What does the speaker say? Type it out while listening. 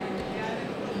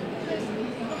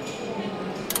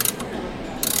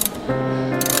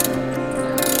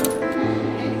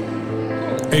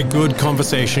A good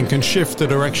conversation can shift the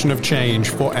direction of change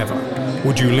forever.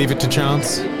 Would you leave it to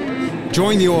chance?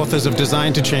 Join the authors of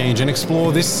Design to Change and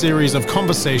explore this series of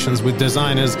conversations with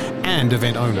designers and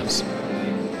event owners.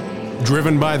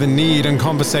 Driven by the need and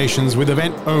conversations with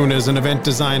event owners and event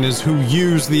designers who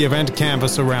use the event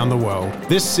canvas around the world,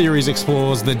 this series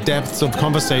explores the depths of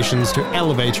conversations to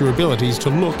elevate your abilities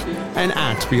to look and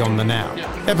act beyond the now.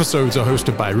 Episodes are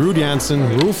hosted by Ruud Janssen,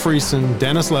 Roel Frissen,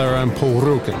 Lahnthaler and Paul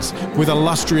Rukens, with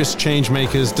illustrious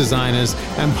changemakers, designers,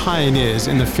 and pioneers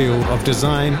in the field of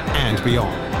design and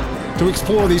beyond. To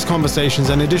explore these conversations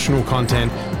and additional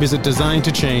content, visit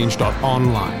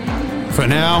designtochange.online. For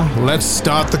now, let's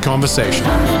start the conversation.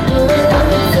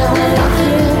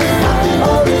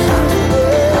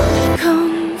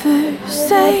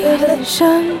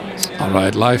 All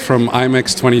right, live from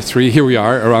IMEX 23, here we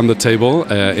are around the table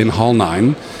in Hall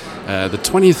 9, the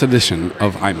 20th edition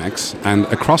of IMEX. And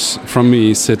across from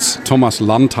me sits Thomas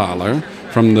Lahnthaler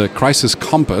from the Crisis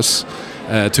Compass,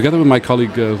 together with my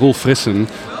colleague Roel Frissen,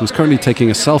 who's currently taking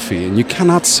a selfie. And you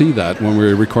cannot see that when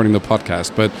we're recording the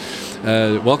podcast, but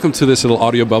welcome to this little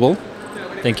audio bubble.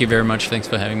 Thank you very much. Thanks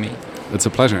for having me. It's a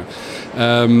pleasure.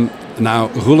 Now,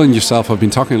 Roel and yourself have been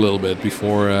talking a little bit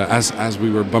before, as we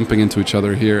were bumping into each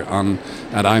other here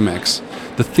at IMEX.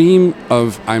 The theme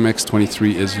of IMEX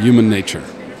 23 is human nature.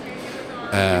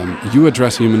 You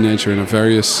address human nature in a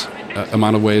various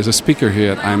amount of ways. As a speaker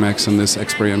here at IMEX in this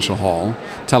experiential hall,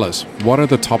 tell us, what are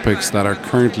the topics that are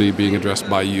currently being addressed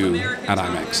by you at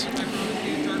IMEX?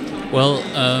 Well,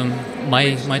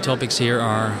 my topics here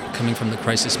are coming from the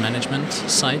crisis management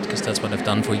side, because that's what I've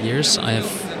done for years.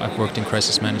 I've worked in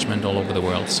crisis management all over the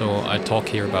world. So I talk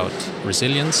here about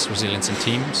resilience in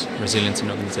teams, resilience in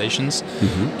organizations,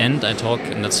 and I talk,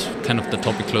 and that's kind of the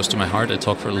topic close to my heart, I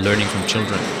talk for learning from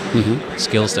children,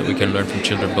 skills that we can learn from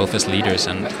children, both as leaders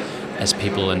and as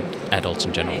people and adults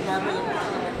in general.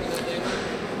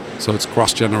 So it's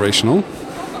cross-generational.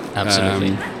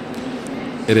 Absolutely.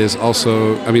 It is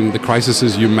also, I mean, the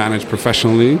crises you manage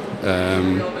professionally,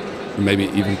 maybe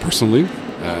even personally,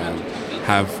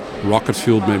 have rocket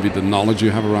fueled maybe the knowledge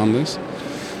you have around this.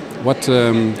 What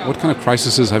kind of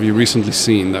crises have you recently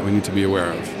seen that we need to be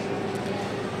aware of?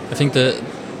 I think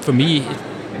for me,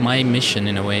 my mission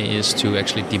in a way is to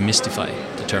actually demystify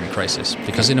the term crisis,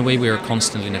 because in a way we are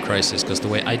constantly in a crisis, because the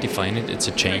way I define it, it's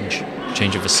a change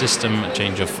of a system, a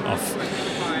change of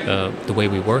the way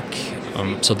we work.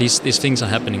 So these things are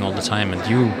happening all the time, and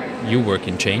you work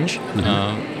in change,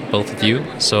 both of you.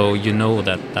 So you know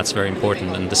that that's very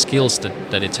important, and the skills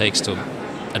that it takes to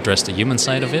address the human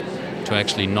side of it, to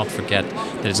actually not forget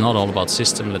that it's not all about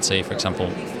system. Let's say, for example,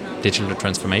 digital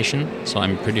transformation. So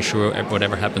I'm pretty sure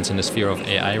whatever happens in the sphere of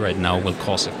AI right now will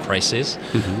cause a crisis,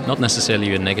 not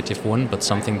necessarily a negative one, but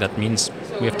something that means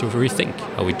we have to rethink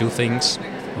how we do things,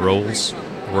 roles,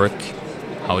 work,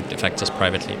 how it affects us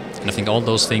privately. And I think all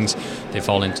those things, they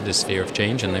fall into this sphere of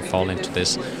change, and they fall into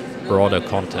this broader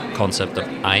concept of,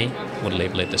 I would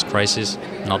label it as crisis,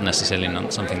 not necessarily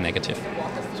something negative.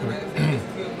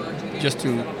 So, just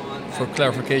for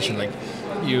clarification,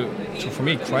 so for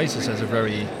me, crisis has a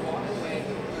very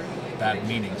bad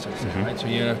meaning, so to say, right? So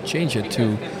you change it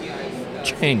to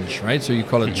change, right? So you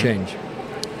call it change.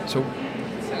 So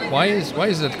why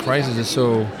is that crisis is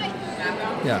so,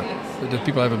 that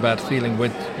people have a bad feeling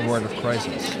with the word of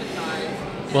crisis?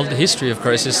 Well, the history of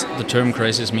crisis, the term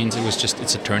crisis means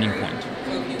it's a turning point.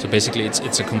 So basically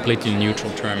it's a completely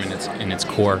neutral term in its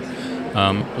core.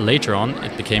 Later on,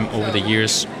 it became, over the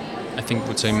years, I think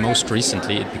would say most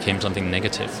recently, it became something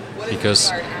negative,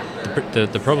 because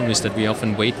the problem is that we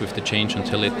often wait with the change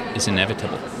until it is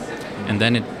inevitable. And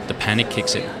then the panic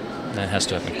kicks in. That has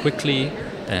to happen quickly,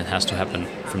 then it has to happen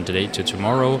from today to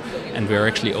tomorrow, and we're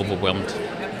actually overwhelmed.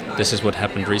 This is what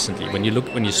happened recently. When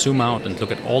you zoom out and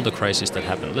look at all the crises that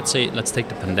happened, let's take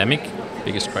the pandemic,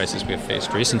 biggest crisis we have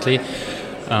faced recently.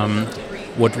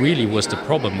 What really was the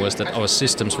problem was that our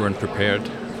systems weren't prepared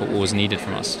for what was needed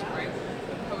from us.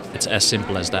 It's as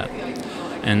simple as that.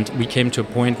 And we came to a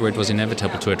point where it was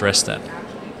inevitable to address that,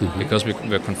 because we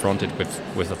were confronted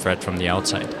with a threat from the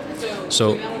outside.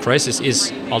 So crisis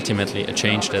is ultimately a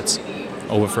change that's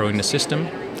overthrowing the system,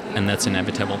 and that's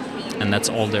inevitable. And that's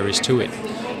all there is to it.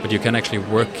 But you can actually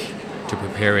work to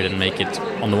prepare it and make it,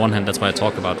 on the one hand, that's why I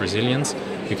talk about resilience.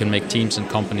 You can make teams and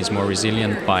companies more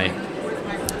resilient by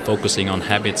focusing on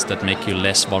habits that make you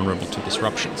less vulnerable to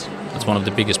disruptions. That's one of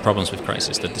the biggest problems with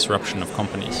crisis, the disruption of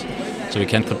companies. So we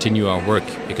can't continue our work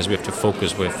because we have to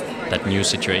focus with that new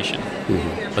situation.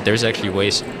 But there's actually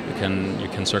ways you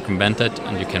can circumvent it,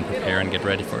 and you can prepare and get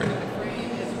ready for it.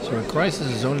 So So a crisis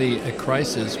is only a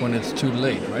crisis when it's too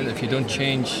late, right? If you don't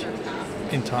change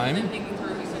in time,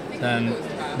 then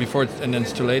then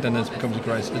it's too late, and then it becomes a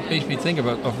crisis. It makes me think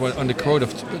on the quote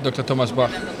of Dr. Thomas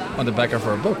Bach on the back of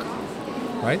our book,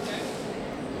 right?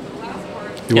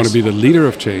 You want to be the leader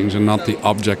of change and not the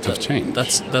object of change.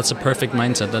 That's a perfect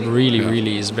mindset. That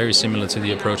really is very similar to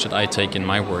the approach that I take in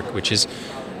my work, which is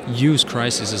use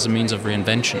crisis as a means of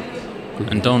reinvention,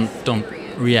 and don't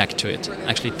react to it.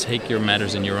 Actually take your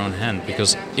matters in your own hand,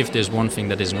 because if there's one thing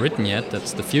that isn't written yet,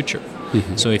 that's the future.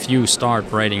 So if you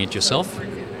start writing it yourself,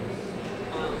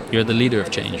 you're the leader of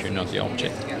change, you're not the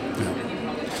object.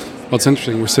 Well, it's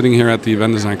interesting. We're sitting here at the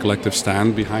Event Design Collective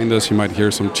stand. Behind us, you might hear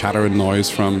some chatter and noise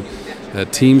from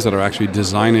teams that are actually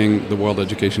designing the World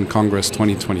Education Congress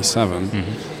 2027.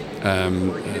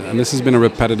 And this has been a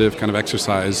repetitive kind of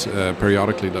exercise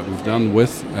periodically that we've done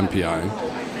with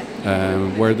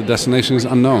MPI, where the destination is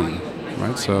unknown,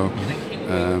 right? So,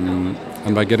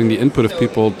 and by getting the input of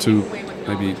people to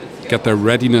maybe get their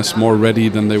readiness more ready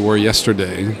than they were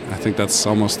yesterday, I think that's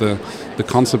almost the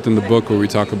concept in the book where we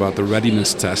talk about the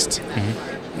readiness test.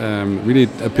 Really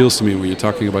appeals to me when you're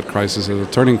talking about crisis as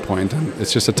a turning point, and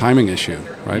it's just a timing issue,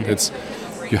 right? It's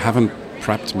you haven't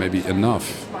prepped maybe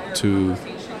enough to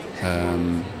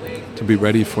be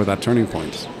ready for that turning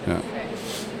point. Yeah.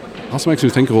 Also makes me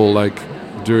think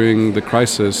of during the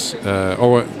crisis,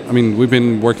 we've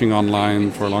been working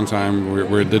online for a long time.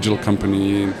 We're a digital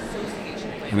company,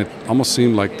 and it almost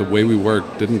seemed like the way we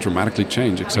work didn't dramatically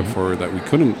change, except for that we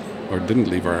couldn't or didn't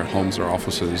leave our homes or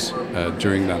offices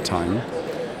during that time.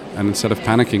 And instead of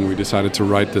panicking, we decided to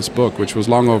write this book, which was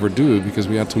long overdue because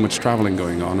we had too much traveling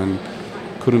going on and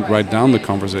couldn't write down the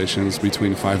conversations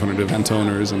between 500 event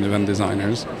owners and event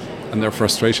designers and their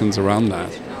frustrations around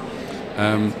that.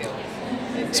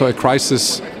 So a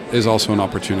crisis is also an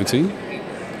opportunity.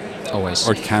 Always.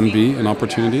 Or it can be an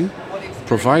opportunity,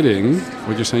 providing,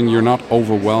 what you're saying, you're not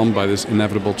overwhelmed by this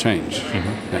inevitable change.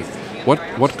 Yeah.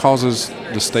 What causes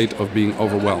the state of being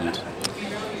overwhelmed?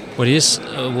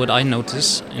 What I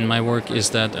notice in my work is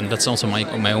that, and that's also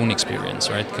my own experience,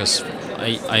 right? Because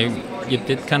I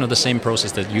did kind of the same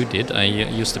process that you did. I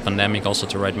used the pandemic also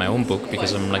to write my own book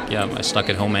because I'm I stuck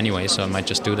at home anyway, so I might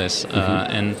just do this.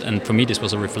 And for me, this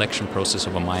was a reflection process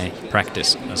over my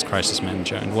practice as crisis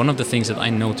manager. And one of the things that I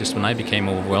noticed when I became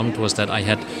overwhelmed was that I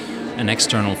had an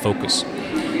external focus.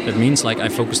 That means I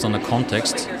focused on a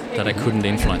context that I couldn't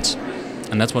influence.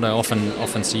 And that's what I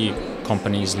often see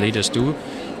companies, leaders do.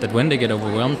 That when they get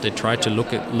overwhelmed, they try to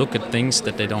look at things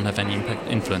that they don't have any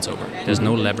influence over. There's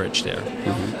no leverage there.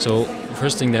 So the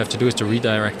first thing they have to do is to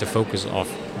redirect the focus of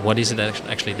what is it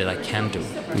actually that I can do.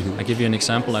 I give you an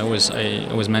example. I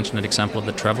always mention an example of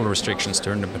the travel restrictions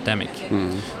during the pandemic.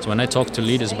 So when I talk to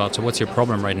leaders about, so what's your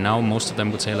problem right now, most of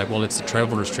them would say well, it's the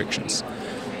travel restrictions.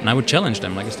 And I would challenge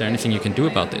them, is there anything you can do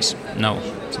about this? No.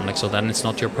 So I'm so then it's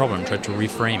not your problem. Try to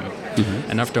reframe.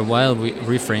 And after a while,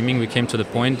 reframing, we came to the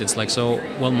point, it's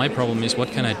my problem is what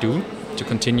can I do to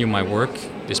continue my work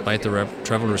despite the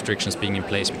travel restrictions being in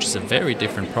place, which is a very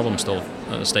different problem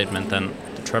statement than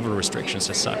the travel restrictions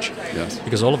as such. Yes.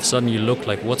 Because all of a sudden you look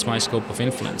what's my scope of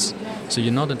influence? So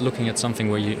you're not looking at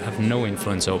something where you have no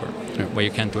influence over, where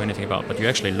you can't do anything about, but you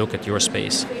actually look at your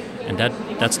space. And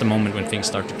that's the moment when things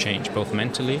start to change, both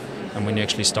mentally and when you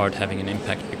actually start having an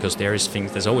impact, because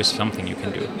there's always something you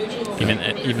can do,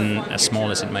 even as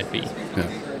small as it might be. Yeah.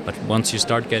 But once you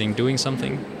start doing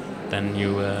something, then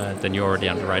you're already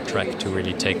on the right track to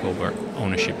really take over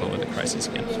ownership over the crisis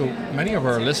again. So many of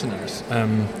our listeners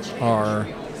are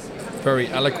very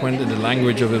eloquent in the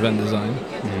language of event design.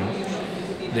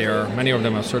 Many of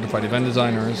them are certified event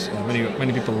designers.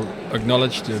 Many people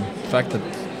acknowledge the fact that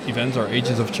events are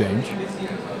agents of change,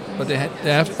 but they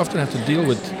often have to deal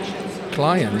with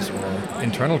clients or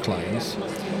internal clients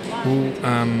who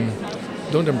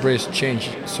don't embrace change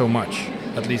so much,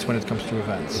 at least when it comes to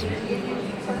events.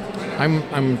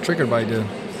 I'm triggered by your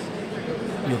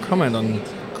comment on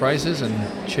crisis and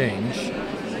change.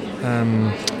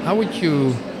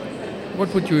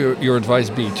 What would your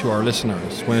advice be to our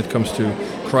listeners when it comes to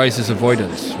crisis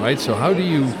avoidance, right? So how do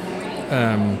you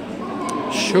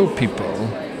show people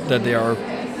that they are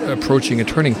approaching a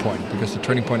turning point? Because the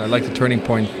turning point, I like the turning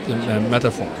point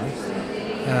metaphor.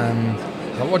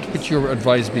 What would your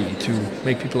advice be to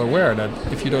make people aware that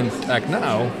if you don't act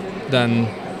now, then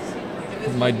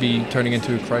it might be turning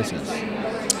into a crisis?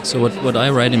 So what I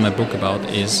write in my book about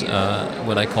is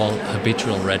what I call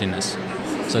habitual readiness.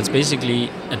 So it's basically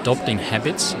adopting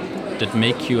habits that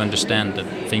make you understand that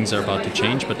things are about to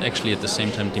change, but actually at the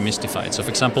same time demystify it. So for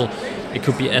example, it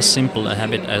could be as simple a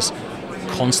habit as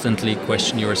constantly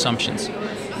question your assumptions.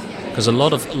 Because a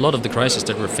lot of the crises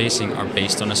that we're facing are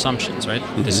based on assumptions, right?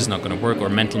 This is not going to work, or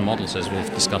mental models, as we've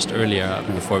discussed earlier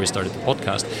before we started the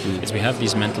podcast. Is we have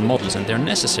these mental models, and they're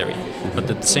necessary. But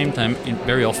at the same time,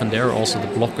 very often they are also the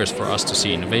blockers for us to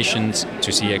see innovations,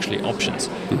 to see actually options,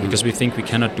 because we think we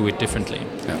cannot do it differently.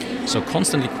 Yeah. So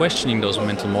constantly questioning those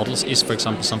mental models is, for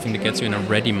example, something that gets you in a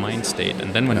ready mind state.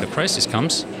 And then when the crisis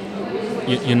comes,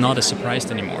 you're not as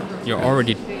surprised anymore. You're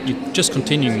just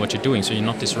continuing what you're doing, so you're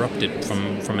not disrupted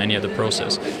from any other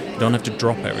process. You don't have to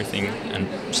drop everything and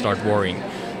start worrying.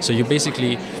 So you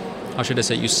basically, how should I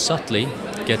say, you subtly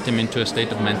get them into a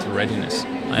state of mental readiness.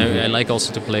 I like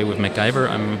also to play with MacGyver.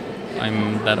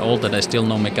 I'm that old that I still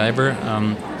know MacGyver,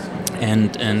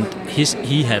 and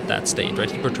he had that state, right?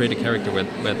 He portrayed a character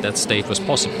where that state was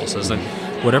possible. So it's like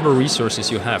whatever resources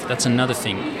you have, that's another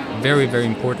thing, very, very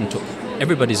important to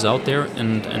everybody's out there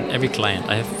and every client.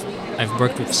 I've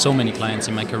worked with so many clients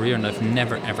in my career, and I've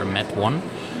never ever met one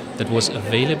that was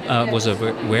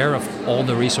aware of all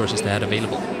the resources they had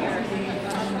available.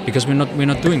 Because we're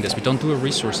not doing this. We don't do a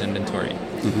resource inventory.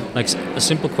 Like a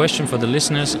simple question for the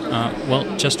listeners.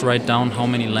 Just write down how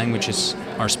many languages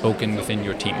are spoken within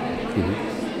your team.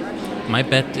 My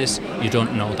bet is you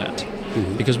don't know that.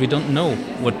 Because we don't know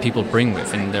what people bring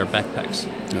with in their backpacks.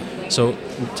 Yeah. So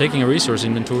taking a resource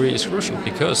inventory is crucial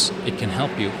because it can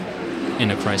help you in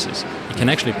a crisis. It can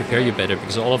actually prepare you better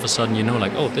because all of a sudden you know,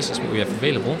 like, oh, this is what we have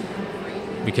available.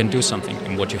 We can do something,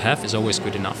 and what you have is always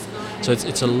good enough. So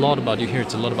it's a lot about, you hear,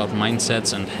 it's a lot about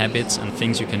mindsets and habits and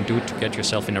things you can do to get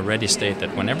yourself in a ready state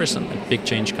that whenever some big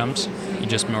change comes, you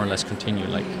just more or less continue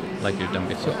like you've done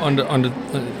before. So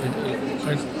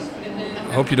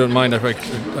I hope you don't mind if I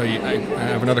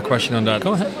have another question on that.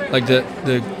 Go ahead. Like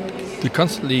the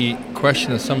constantly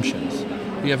question assumptions.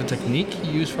 Do you have a technique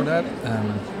you use for that?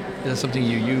 Is that something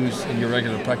you use in your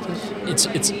regular practice?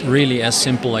 It's really as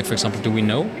simple, like, for example, do we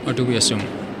know or do we assume?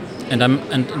 And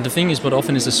the thing is, what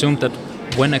often is assumed that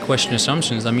when I question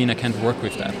assumptions, I mean I can't work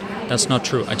with that. That's not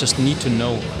true. I just need to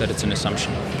know that it's an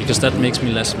assumption because that makes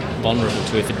me less vulnerable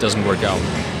to if it doesn't work out.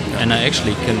 And I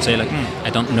actually can say, like, I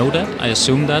don't know that, I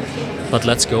assume that, but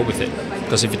let's go with it.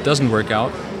 Because if it doesn't work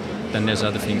out, then there's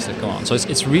other things that go on. So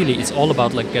it's all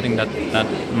about like getting that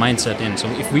mindset in. So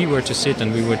if we were to sit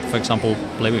and we would, for example,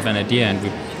 play with an idea and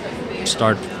we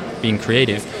start being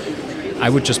creative, I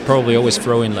would just probably always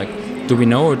throw in like, do we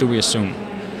know or do we assume?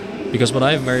 Because what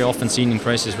I've very often seen in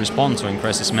crisis response or in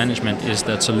crisis management is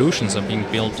that solutions are being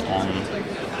built on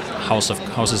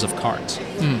houses of cards.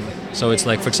 So it's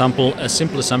like, for example, a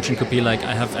simple assumption could be like,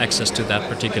 I have access to that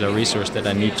particular resource that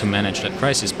I need to manage that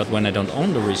crisis, but when I don't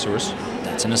own the resource,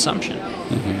 that's an assumption.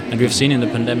 And we've seen in the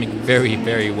pandemic very,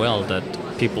 very well that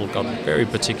people got very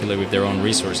particular with their own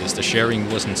resources. The sharing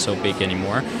wasn't so big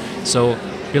anymore. So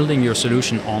building your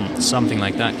solution on something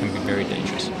like that can be very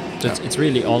dangerous. So it's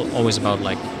really always about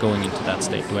like going into that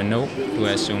state. Do I know? Do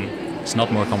I assume? It's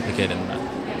not more complicated than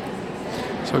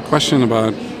that. So a question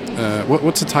about,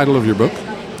 what's the title of your book?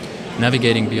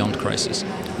 Navigating Beyond Crisis.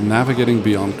 Navigating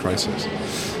Beyond Crisis.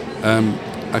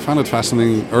 I found it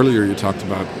fascinating. Earlier you talked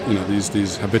about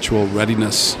these habitual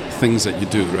readiness things that you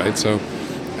do, right? So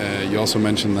you also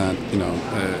mentioned that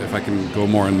if I can go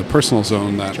more in the personal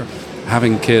zone, that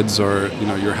having kids or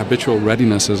your habitual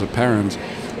readiness as a parent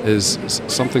is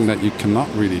something that you cannot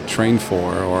really train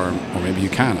for, or maybe you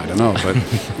can. I don't know, but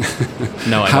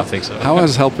no, I don't think so. How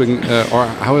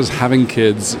has having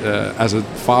kids as a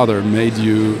father made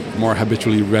you more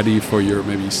habitually ready for your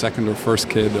maybe second or first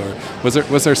kid, or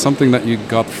was there something that you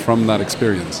got from that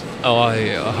experience?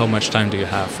 How much time do you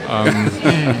have?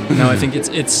 No, I think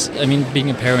it's. I mean, being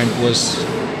a parent was,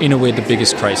 in a way, the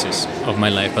biggest crisis of my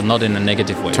life, but not in a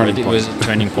negative way. It was a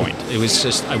turning point. It was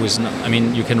just,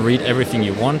 you can read everything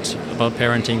you want about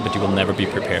parenting, but you will never be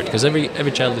prepared because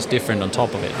every child is different on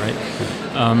top of it, right?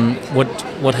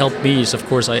 What helped me is, of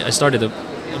course, I started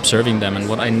observing them, and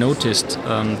what I noticed,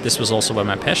 this was also where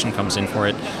my passion comes in for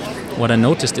it. What I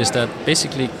noticed is that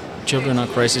basically children are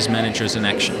crisis managers in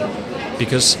action,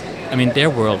 because their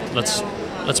world.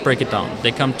 Let's break it down.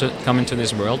 They come into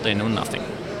this world, they know nothing.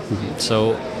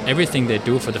 So everything they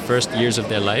do for the first years of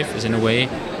their life is in a way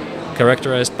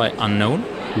characterized by unknown,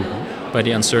 by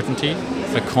the uncertainty,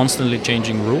 by constantly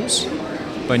changing rules,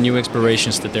 by new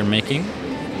explorations that they're making,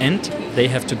 and they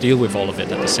have to deal with all of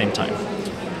it at the same time,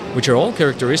 which are all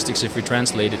characteristics if we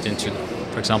translate it into,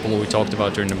 for example, what we talked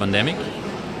about during the pandemic,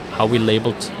 how we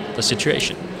labeled the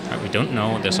situation. Right? We don't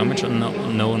know, there's so much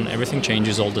unknown, everything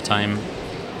changes all the time,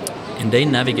 and they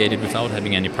navigated without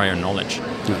having any prior knowledge.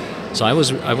 Yeah. So I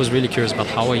was really curious about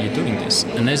how are you doing this?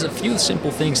 And there's a few simple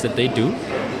things that they do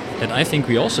that I think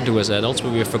we also do as adults,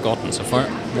 but we have forgotten. So far,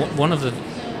 one of the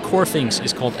core things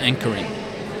is called anchoring.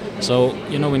 So,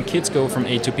 when kids go from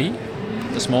A to B,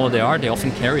 the smaller they are, they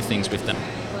often carry things with them.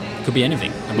 It could be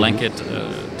anything, a blanket,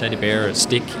 a teddy bear, a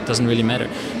stick, it doesn't really matter.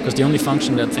 Because the only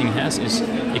function that thing has is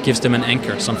it gives them an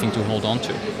anchor, something to hold on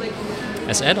to.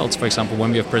 As adults, for example,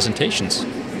 when we have presentations,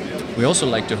 we also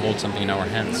like to hold something in our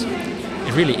hands.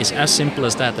 It really is as simple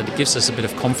as that it gives us a bit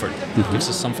of comfort. It gives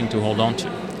us something to hold on to.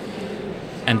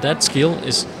 And that skill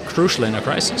is crucial in a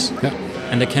crisis. Yeah.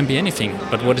 And there can be anything,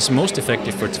 but what is most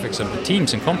effective for example,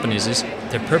 teams and companies is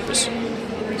their purpose.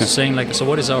 So saying like, so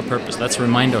what is our purpose? Let's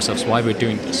remind ourselves why we're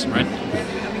doing this, right?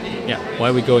 Yeah, why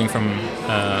are we going from,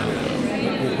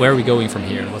 where are we going from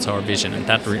here? What's our vision? And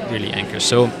that really anchors.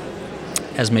 So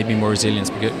has made me more resilient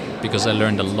because I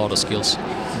learned a lot of skills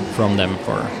from them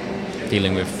for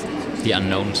dealing with the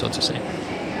unknown, so to say.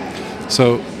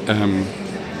 So,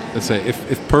 let's say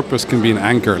if purpose can be an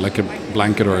anchor, like a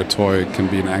blanket or a toy can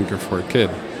be an anchor for a kid,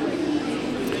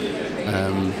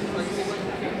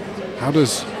 how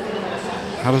does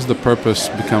the purpose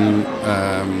become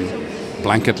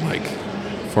blanket-like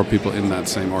for people in that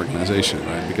same organization,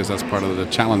 right? Because that's part of the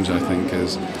challenge, I think,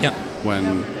 is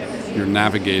when you're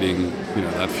navigating,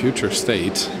 that future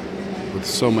state with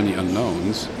so many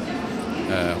unknowns,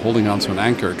 holding on to an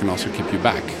anchor can also keep you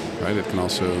back, right? It can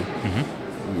also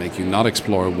make you not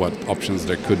explore what options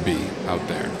there could be out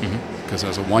there. Because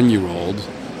as a 1-year-old,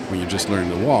 when you just learn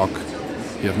to walk,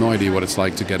 you have no idea what it's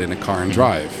like to get in a car and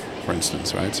drive, for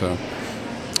instance, right? So,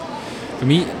 for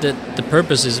me, the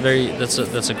purpose is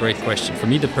that's a great question. For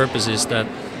me, the purpose is that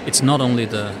it's not only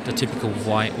the typical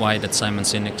why that Simon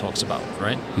Sinek talks about,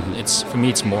 right? For me,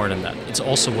 it's more than that. It's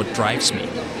also what drives me.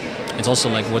 It's also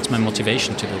like, what's my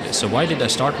motivation to do this? So why did I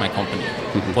start my company?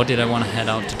 What did I want to head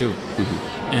out to do?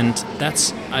 And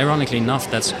that's, ironically enough,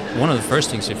 that's one of the first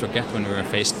things we forget when we are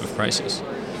faced with crisis.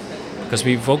 Because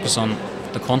we focus on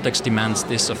the context demands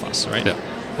this of us, right? Yeah.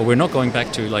 But we're not going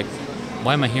back to like,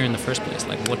 why am I here in the first place?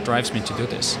 Like, what drives me to do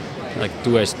this? Like,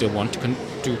 do I still want to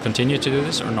continue to do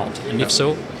this or not? And if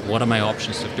so, what are my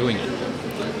options of doing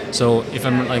it? So if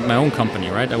I'm like my own company,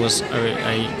 right? I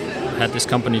had this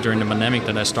company during the pandemic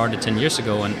that I started 10 years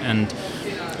ago, and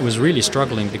it was really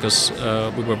struggling because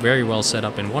we were very well set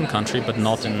up in one country, but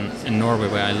not in Norway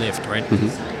where I lived, right?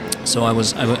 So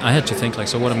I had to think like,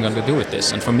 so what am I going to do with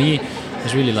this? And for me,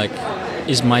 it's really like,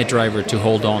 is my driver to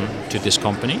hold on to this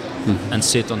company and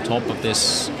sit on top of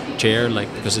this chair,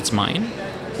 like, because it's mine?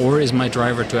 Or is my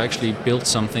driver to actually build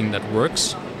something that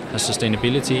works, has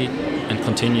sustainability, and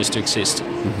continues to exist?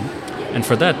 And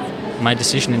for that, my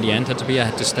decision in the end had to be I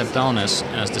had to step down as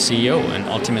the CEO, and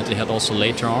ultimately had also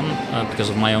later on, because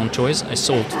of my own choice, I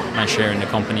sold my share in the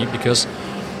company because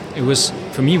it was,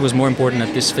 for me, it was more important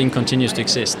that this thing continues to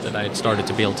exist that I had started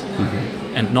to build,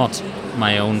 and not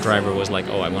my own driver was like,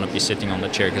 oh, I want to be sitting on the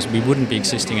chair, because we wouldn't be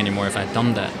existing anymore if I'd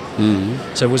done that.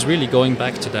 So it was really going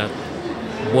back to that,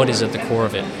 what is at the core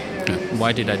of it?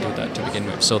 Why did I do that to begin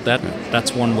with? So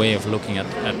that's one way of looking at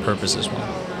purpose as well.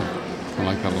 I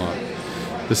like that a lot.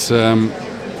 This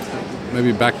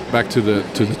maybe back to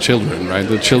the children, right?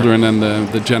 The children and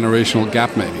the generational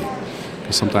gap, maybe.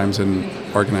 Because sometimes in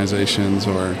organizations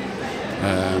or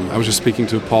I was just speaking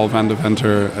to Paul van de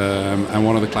Venter, and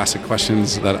one of the classic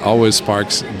questions that always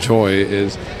sparks joy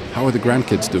is, how are the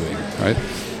grandkids doing, right?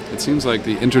 It seems like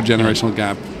the intergenerational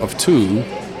gap of 2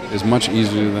 is much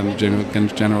easier than the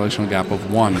generational gap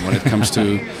of 1 when it comes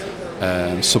to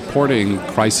supporting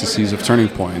crises of turning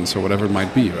points or whatever it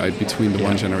might be, right, between the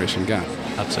one generation gap.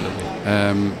 Absolutely.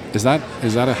 Is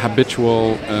that a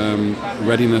habitual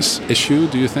readiness issue,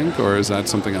 do you think, or is that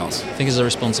something else? I think it's a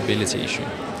responsibility issue,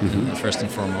 first and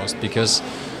foremost, because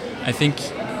I think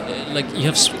like you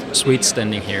have sweets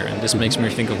standing here, and this makes me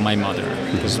think of my mother,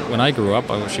 because when I grew up,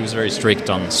 she was very strict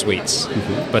on sweets.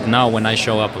 But now when I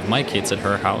show up with my kids at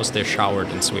her house, they're showered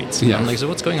in sweets. I'm like, so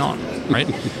what's going on, right?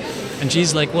 And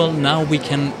she's like, well, now we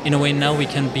can, in a way,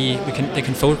 they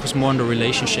can focus more on the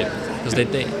relationship, because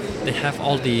they have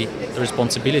all the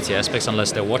responsibility aspects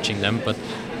unless they're watching them, but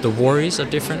the worries are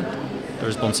different, the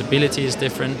responsibility is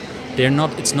different.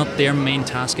 It's not their main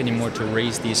task anymore to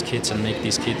raise these kids and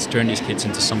turn these kids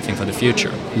into something for the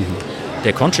future.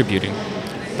 They're contributing,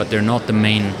 but they're not the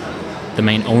main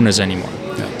owners anymore.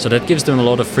 So that gives them a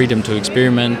lot of freedom to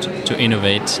experiment, to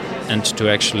innovate, and to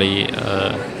actually,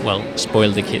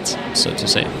 spoil the kids, so to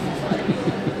say.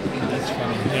 That's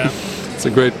funny. Yeah. It's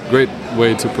a great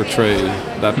way to portray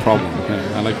that problem.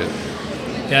 I like it.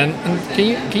 Yeah, and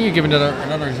can you give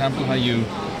another example how you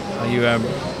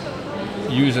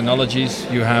use analogies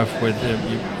you have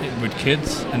with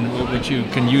kids and which you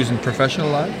can use in professional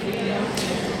life?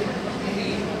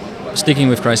 sticking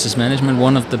with crisis management,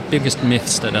 one of the biggest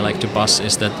myths that I like to bust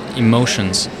is that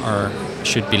emotions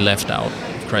should be left out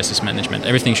of crisis management.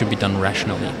 Everything should be done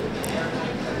rationally.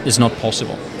 It's not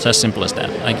possible. It's as simple as that.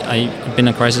 I've been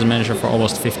a crisis manager for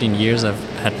almost 15 years. I've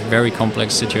had very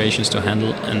complex situations to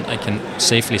handle, and I can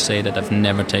safely say that I've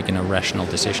never taken a rational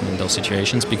decision in those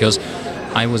situations because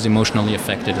I was emotionally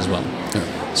affected as well.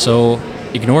 Yeah. So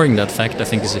ignoring that fact, I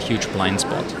think, is a huge blind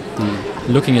spot.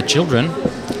 Looking at children,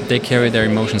 they carry their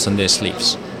emotions on their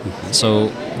sleeves. So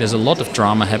there's a lot of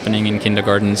drama happening in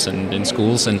kindergartens and in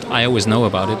schools, and I always know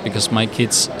about it because my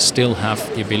kids still have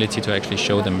the ability to actually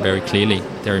show them very clearly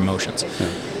their emotions. Yeah.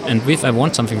 And if I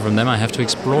want something from them, I have to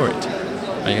explore it.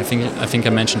 I think I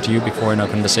mentioned to you before in our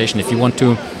conversation, if you want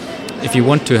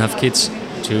to have kids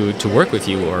to work with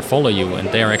you or follow you and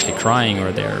they are actually crying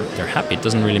or they're happy, it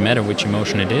doesn't really matter which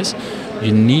emotion it is,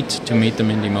 you need to meet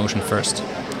them in the emotion first.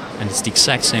 And it's the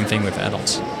exact same thing with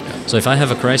adults. Yeah. So if I have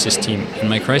a crisis team and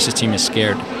my crisis team is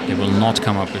scared, they will not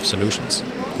come up with solutions.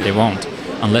 Yeah. They won't,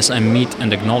 unless I meet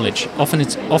and acknowledge.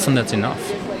 Often that's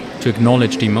enough to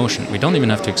acknowledge the emotion. We don't even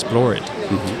have to explore it.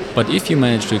 Mm-hmm. But if you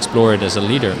manage to explore it as a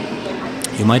leader,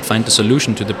 you might find the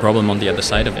solution to the problem on the other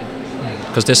side of it.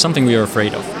 Because there's something we are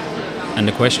afraid of. And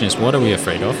the question is, what are we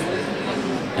afraid of?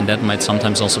 And that might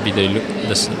sometimes also be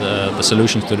the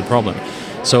solutions to the problem.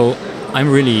 So I'm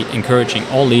really encouraging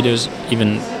all leaders,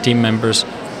 even team members,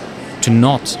 to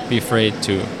not be afraid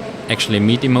to actually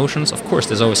meet emotions. Of course,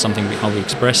 there's always something how we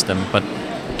express them, but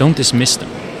don't dismiss them,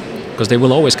 because they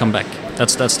will always come back.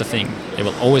 That's the thing. They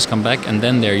will always come back, and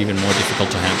then they're even more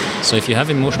difficult to handle. So if you have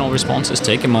emotional responses,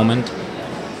 take a moment.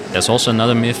 There's also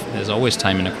another myth. There's always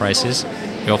time in a crisis.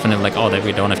 We often have that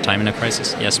we don't have time in a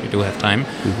crisis. Yes, we do have time,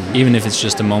 even if it's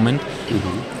just a moment.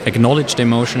 Acknowledge the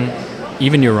emotion,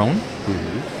 even your own.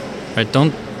 Right?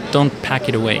 Don't pack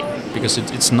it away, because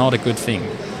it's not a good thing.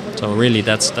 So really,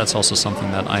 that's also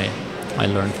something that I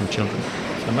learned from children.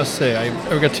 I must say,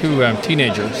 I've got two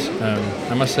teenagers.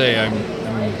 I must say, I'm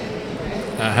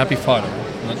a happy father.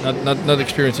 Not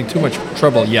experiencing too much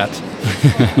trouble yet.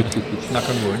 Knock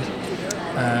on wood.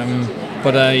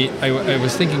 But I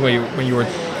was thinking when you were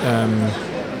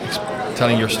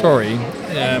telling your story,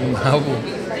 how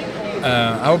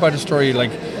about a story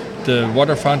like the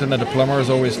water fountain at the plumber's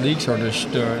always leaks, or the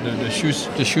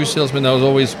shoe salesman has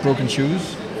always broken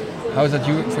shoes? How is that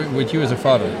with you as a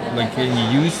father? Like,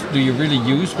 do you really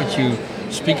use what you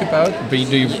speak about? Do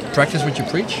you practice what you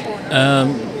preach?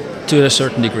 To a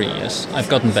certain degree, yes. I've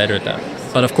gotten better at that.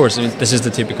 But of course, this is the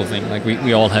typical thing. Like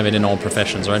we all have it in all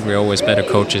professions, right? We're always better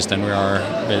coaches than we are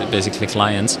basically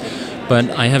clients.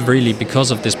 But I have really,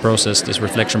 because of this process, this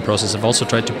reflection process, I've also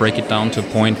tried to break it down to a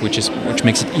point which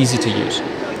makes it easy to use.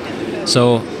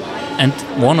 So, and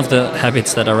one of the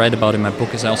habits that I write about in my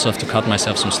book is I also have to cut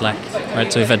myself some slack,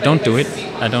 right? So if I don't do it,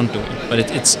 I don't do it. But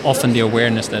it's often the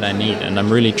awareness that I need, and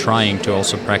I'm really trying to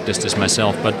also practice this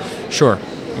myself. But sure,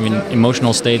 I mean,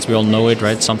 emotional states, we all know it,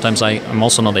 right? Sometimes I'm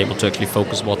also not able to actually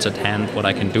focus what's at hand, what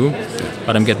I can do,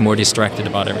 but I'm getting more distracted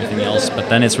about everything else. But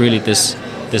then it's really this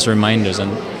reminders,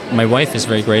 and my wife is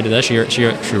very great at that.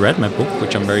 She read my book,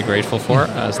 which I'm very grateful for.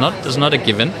 It's not a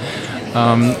given,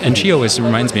 and she always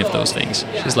reminds me of those things.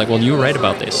 She's like, "Well, you write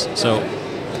about this, so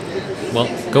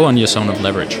go on your zone of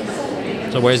leverage."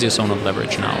 So where's your zone of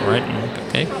leverage now, right?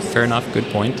 Okay, fair enough, good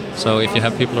point. So if you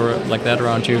have people like that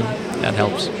around you, that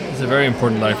helps. It's a very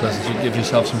important life lesson to give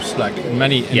yourself some slack in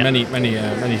many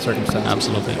circumstances.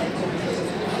 Absolutely.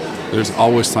 There's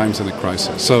always times in a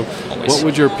crisis. So what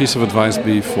would your piece of advice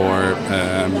be for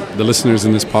the listeners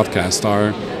in this podcast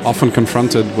are often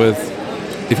confronted with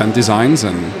event designs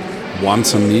and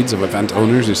wants and needs of event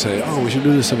owners who say, oh, we should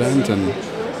do this event, and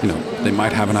they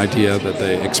might have an idea that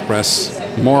they express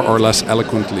more or less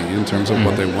eloquently in terms of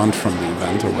what they want from the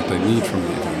event or what they need from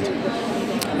the event.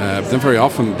 Then very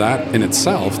often that in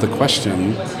itself, the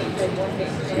question,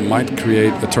 might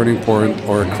create a turning point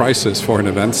or a crisis for an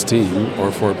events team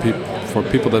or for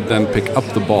people that then pick up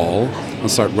the ball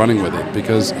and start running with it,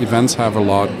 because events have a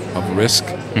lot of risk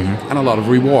and a lot of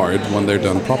reward when they're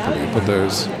done properly, but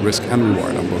there's risk and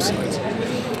reward on both sides.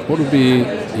 What would be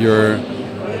your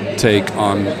take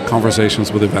on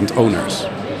conversations with event owners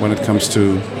when it comes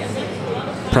to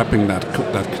prepping that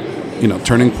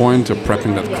turning point or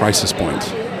prepping that crisis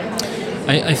point?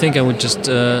 I think I would just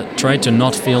try to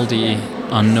not fill the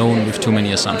unknown with too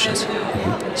many assumptions.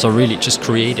 So really, just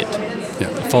create it. Yeah.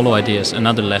 Follow ideas.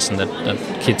 Another lesson that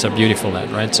kids are beautiful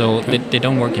at, right? So they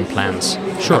don't work in plans.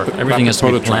 Sure, everything has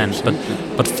to be planned,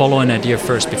 but follow an idea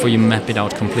first before you map it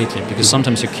out completely. Because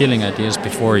sometimes you're killing ideas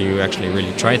before you actually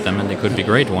really tried them, and they could be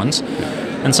great ones.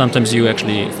 Yeah. And sometimes you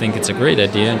actually think it's a great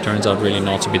idea and turns out really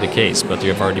not to be the case, but you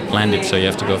have already planned it, so you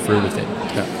have to go through with it.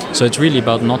 Yeah. So it's really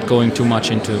about not going too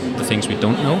much into the things we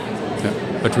don't know,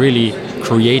 but really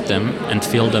create them and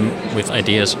fill them with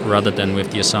ideas rather than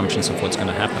with the assumptions of what's going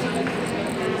to happen.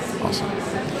 Awesome.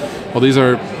 Well, these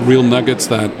are real nuggets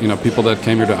that people that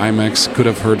came here to IMEX could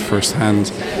have heard firsthand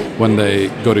when they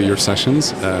go to your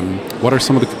sessions. What are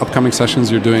some of the upcoming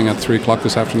sessions you're doing at 3 o'clock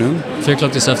this afternoon? 3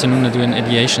 o'clock this afternoon, I do an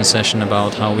ideation session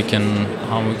about how we can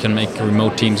make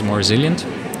remote teams more resilient.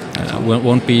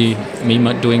 Won't be me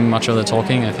doing much of the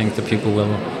talking. I think the people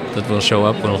that will show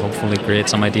up will hopefully create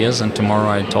some ideas. And tomorrow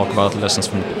I talk about lessons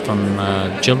from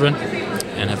children,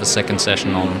 and have a second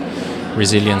session on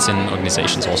resilience in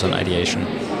organizations, also an ideation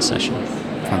session.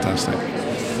 Fantastic.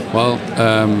 Well,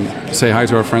 say hi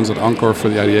to our friends at Encore for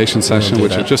the ideation session,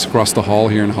 which are just across the hall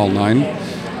here in Hall 9.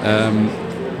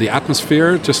 The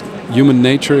atmosphere, just human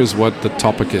nature is what the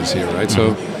topic is here, right?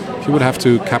 So if you would have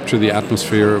to capture the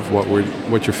atmosphere of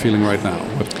what you're feeling right now,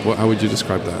 how would you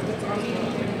describe that?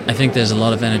 I think there's a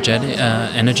lot of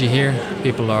energy here.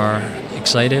 People are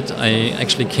excited. I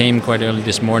actually came quite early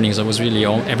this morning, so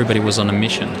everybody was on a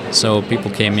mission. So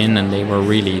people came in and they were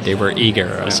eager.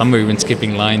 Yeah. Some were even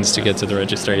skipping lines to get to the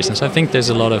registration. So I think there's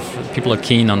a lot of people are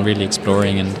keen on really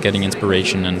exploring and getting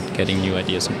inspiration and getting new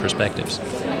ideas and perspectives.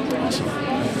 Awesome.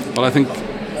 Well, I think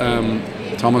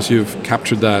Thomas, you've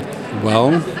captured that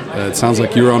well. It sounds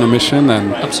like you're on a mission,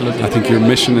 and absolutely. I think your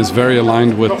mission is very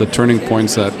aligned with the turning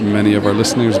points that many of our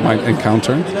listeners might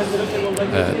encounter.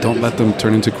 Don't let them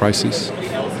turn into crises.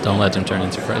 Don't let them turn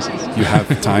into crises. You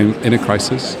have time in a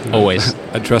crisis. Always.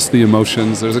 Address the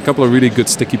emotions. There's a couple of really good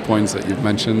sticky points that you've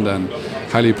mentioned, and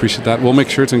highly appreciate that. We'll make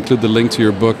sure to include the link to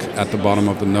your book at the bottom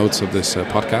of the notes of this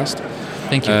podcast.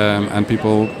 Thank you. And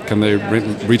people, can they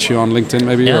reach you on LinkedIn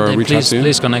maybe, or reach out to you?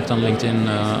 Please connect on LinkedIn.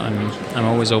 I'm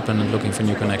always open and looking for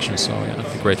new connections, so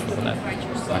I'd be grateful for that.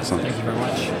 Excellent. Thank you very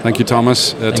much. Thank you,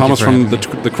 Thomas. Thomas from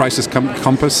the Crisis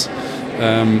Compass,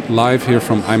 live here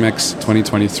from IMEX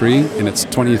 2023 in its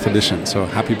 20th edition. So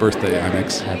happy birthday,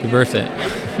 IMEX. Happy birthday.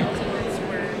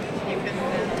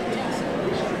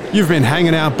 You've been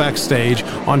hanging out backstage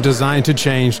on Design to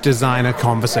Change Designer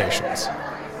Conversations.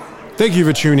 Thank you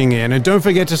for tuning in, and don't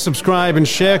forget to subscribe and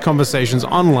share conversations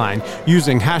online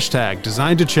using hashtag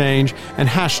 #DesignToChange and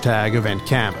hashtag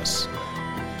 #EventCanvas.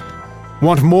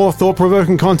 Want more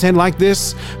thought-provoking content like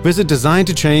this? Visit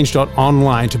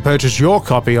designtochange.online to purchase your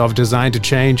copy of Design to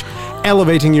Change,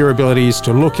 elevating your abilities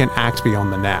to look and act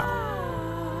beyond the now.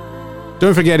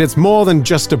 Don't forget, it's more than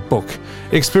just a book.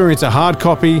 Experience a hard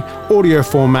copy, audio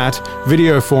format,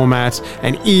 video format,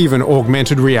 and even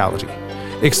augmented reality.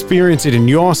 Experience it in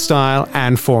your style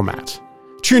and format.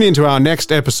 Tune into our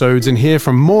next episodes and hear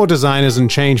from more designers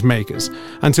and change makers.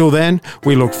 Until then,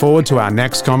 we look forward to our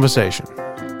next conversation.